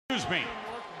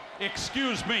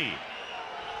Excuse me.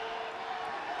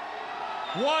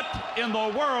 What in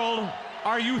the world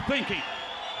are you thinking?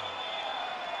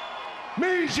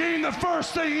 Mean Gene, the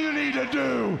first thing you need to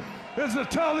do is to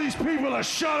tell these people to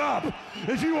shut up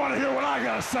if you want to hear what I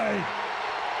gotta say.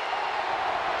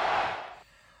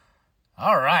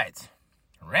 All right.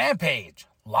 Rampage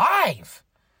live.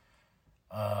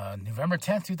 November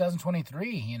 10th,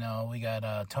 2023. You know, we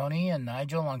got Tony and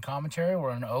Nigel on commentary.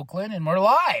 We're in Oakland and we're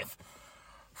live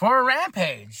for a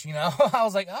Rampage. You know, I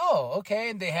was like, oh, okay.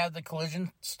 And they have the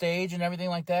collision stage and everything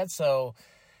like that. So,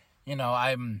 you know,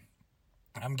 I'm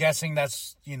guessing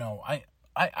that's, you know, I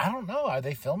don't know. Are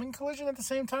they filming Collision at the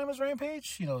same time as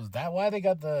Rampage? You know, is that why they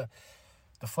got the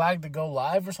flag to go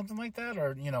live or something like that?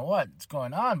 Or, you know, what's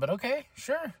going on? But okay,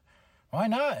 sure. Why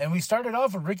not? And we started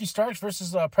off with Ricky Starks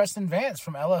versus Preston Vance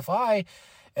from LFI.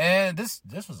 And this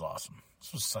was awesome.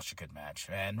 This was such a good match.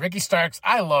 And Ricky Starks,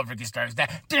 I love Ricky Starks.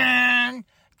 That dun,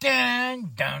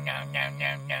 dun, dun, dun, dun,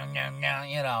 dun, dun, dun, dun,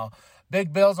 you know,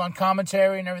 big bills on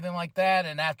commentary and everything like that.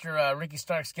 And after Ricky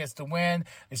Starks gets the win,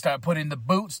 they start putting the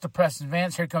boots to Preston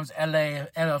Vance. Here comes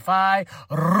LFI.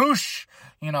 Roosh,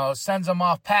 you know, sends them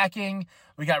off packing.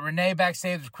 We got Renee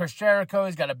backstage with Chris Jericho.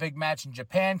 He's got a big match in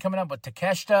Japan coming up with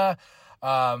Takeshita.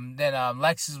 Then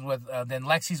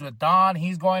Lexi's with Don.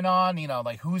 He's going on. You know,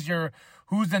 like who's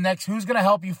gonna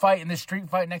help you fight in this street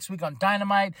fight next week on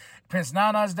Dynamite? Prince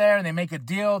Nana's there, and they make a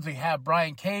deal to have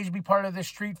Brian Cage be part of this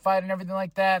street fight and everything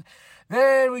like that.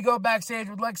 Then we go backstage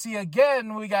with Lexi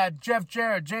again. We got Jeff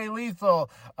Jarrett, Jay Lethal,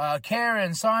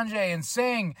 Karen, Sanjay, and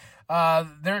Singh.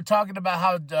 They're talking about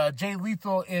how Jay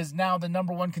Lethal is now the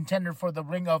number one contender for the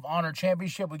Ring of Honor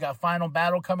Championship. We got Final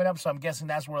Battle coming up, so I'm guessing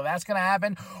that's where that's going to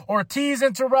happen. Ortiz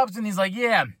interrupts, and he's like,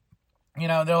 yeah. You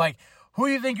know, they're like, who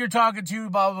do you think you're talking to,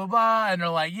 blah, blah, blah. And they're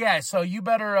like, yeah, so you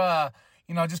better,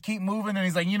 you know, just keep moving. And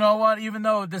he's like, you know what? Even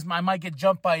though I might get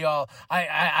jumped by y'all,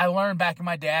 I learned back in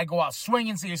my day, I go out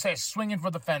swinging. So you say swinging for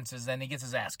the fences, and he gets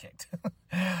his ass kicked.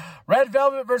 Red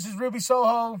Velvet versus Ruby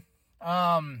Soho.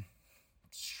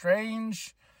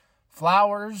 Strange,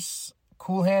 Flowers,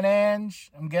 Cool Hand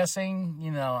Ange. I'm guessing, you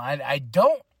know, I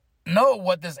don't know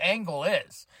what this angle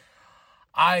is.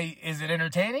 Is it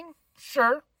entertaining?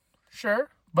 Sure.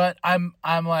 But I'm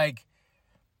like,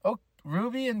 oh,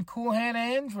 Ruby and Cool Hand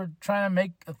Ange were trying to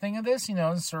make a thing of this, you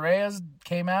know. Soraya's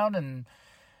came out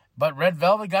but Red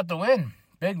Velvet got the win.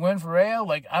 Big win for Rhea.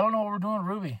 Like, I don't know what we're doing with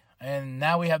Ruby. And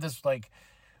now we have this, like,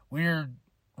 weird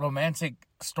romantic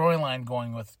storyline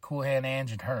going with Cool Hand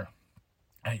Ange and her.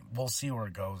 We'll see where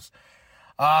it goes.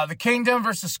 The Kingdom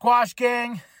versus Squash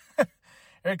Gang.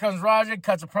 Here comes Roger,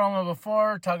 cuts a promo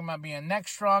before, talking about being neck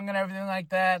strong and everything like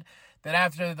that. Then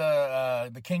after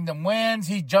the Kingdom wins,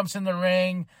 he jumps in the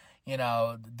ring, you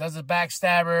know, does a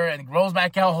backstabber, and rolls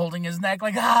back out holding his neck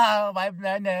like,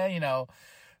 you know.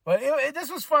 But this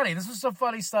was funny. This was some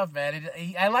funny stuff, man.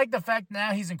 I like the fact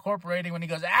now he's incorporating when he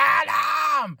goes,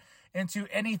 Adam! Into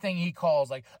anything he calls,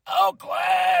 like,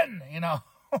 Oakland, you know.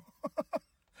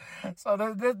 So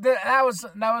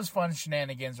that was fun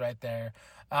shenanigans right there.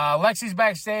 Lexi's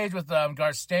backstage with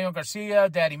Daniel Garcia,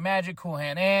 Daddy Magic, Cool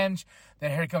Hand Ange.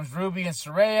 Then here comes Ruby and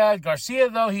Saraya. Garcia,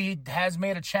 though, he has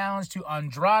made a challenge to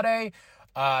Andrade,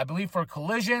 I believe, for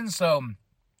Collision. So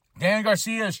Daniel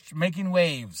Garcia is making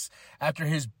waves after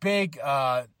his big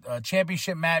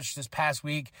championship match this past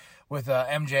week with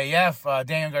MJF.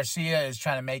 Daniel Garcia is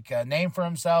trying to make a name for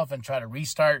himself and try to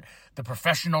restart the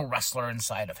professional wrestler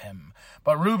inside of him.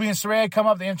 But Ruby and Saraya come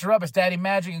up, they interrupt. It's Daddy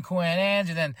Magic and Cool Hand Ange.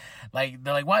 And then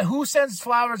they're like, why? Who sends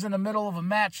flowers in the middle of a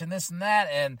match and this and that?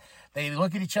 And they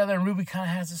look at each other, and Ruby kind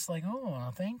of has this like,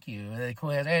 oh, thank you. And Cool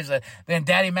Hand Ange. Then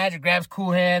Daddy Magic grabs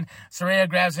Cool Hand. Saraya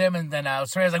grabs him, and then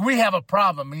Saraya's like, we have a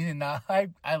problem. And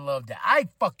I love that. I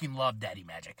fucking love Daddy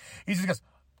Magic. He just goes,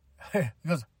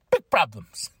 big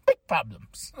problems.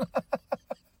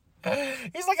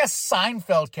 He's like a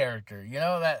Seinfeld character, you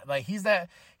know, that like he's that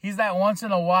once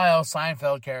in a while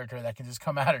Seinfeld character that can just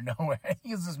come out of nowhere.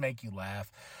 He'll just make you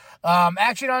laugh.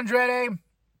 Action Andrade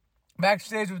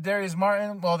backstage with Darius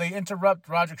Martin. Well, they interrupt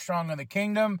Roderick Strong and the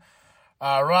Kingdom.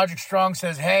 Roderick Strong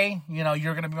says, hey, you know,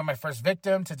 you're going to be my first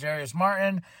victim to Darius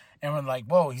Martin. And we're like,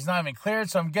 whoa, he's not even cleared.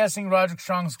 So I'm guessing Roderick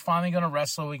Strong's finally going to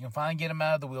wrestle. We can finally get him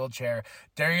out of the wheelchair.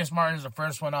 Darius Martin's the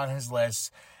first one on his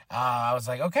list. I was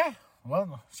like, okay,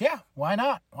 well, yeah, why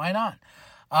not?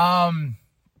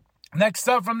 Next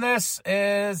up from this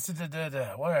is,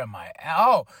 where am I?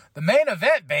 Oh, the main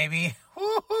event, baby.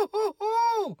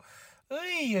 Woo-hoo-hoo-hoo.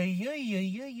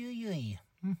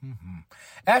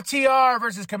 FTR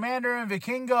versus Commander and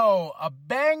Vikingo. A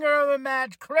banger of a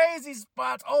match. Crazy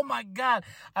spots. Oh, my God.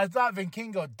 I thought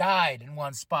Vikingo died in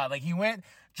one spot. Like, he went,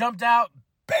 jumped out,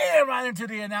 bam, right into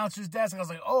the announcer's desk. I was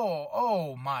like,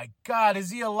 oh my God, is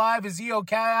he alive? Is he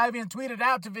okay? I even tweeted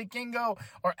out to Vikingo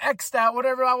or X'd out,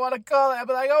 whatever I want to call it. I'd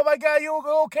be like, oh my God, you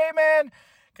okay, man?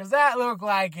 Because that looked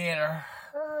like it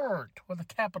hurt with a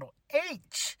capital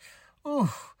H.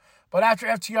 Oof. But after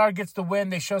FTR gets the win,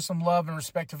 they show some love and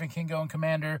respect to Vikingo and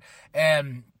Commander,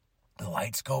 and the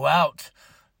lights go out.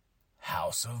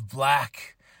 House of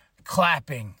Black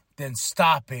clapping, then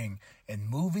stopping, and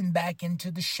moving back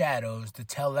into the shadows to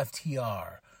tell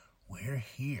FTR, we're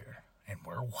here, and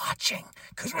we're watching,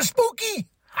 because we're spooky.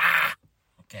 Ha!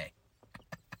 Okay.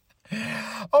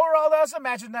 Overall, though, some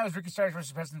matches now was Ricky Starks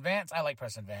versus Preston Vance. I like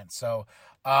Preston Vance. So,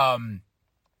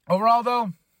 overall,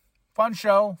 though, fun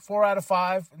show. 4 out of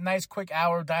 5. Nice, quick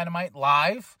hour Dynamite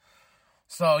live.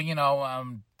 So,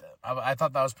 I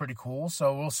thought that was pretty cool.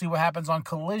 So, we'll see what happens on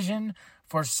Collision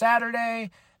for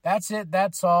Saturday. That's it.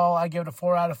 That's all. I give it a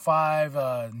 4 out of 5.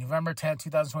 November 10th,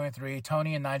 2023.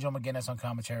 Tony and Nigel McGuinness on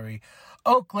commentary.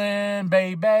 Oakland,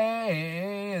 baby.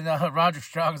 And Roderick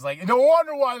Strong is like, no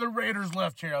wonder why the Raiders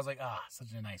left here. I was like,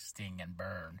 such a nice sting and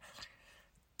burn.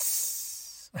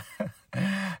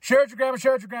 Share it your grandpa,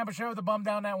 share with the bum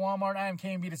down at Walmart. I am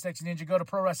KMB, the Sexy Ninja. Go to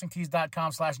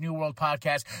ProWrestlingTees.com/New World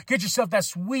Podcast. Get yourself that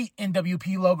sweet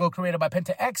nWp logo created by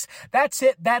Penta X. That's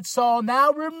it. That's all.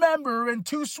 Now remember, and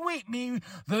to sweet me,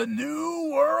 the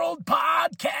New World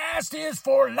Podcast is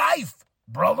for life,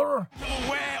 brother.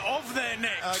 Aware of their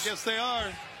necks. I guess they are.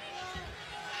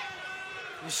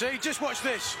 You see, just watch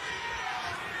this.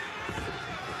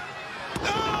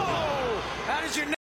 Oh! How did you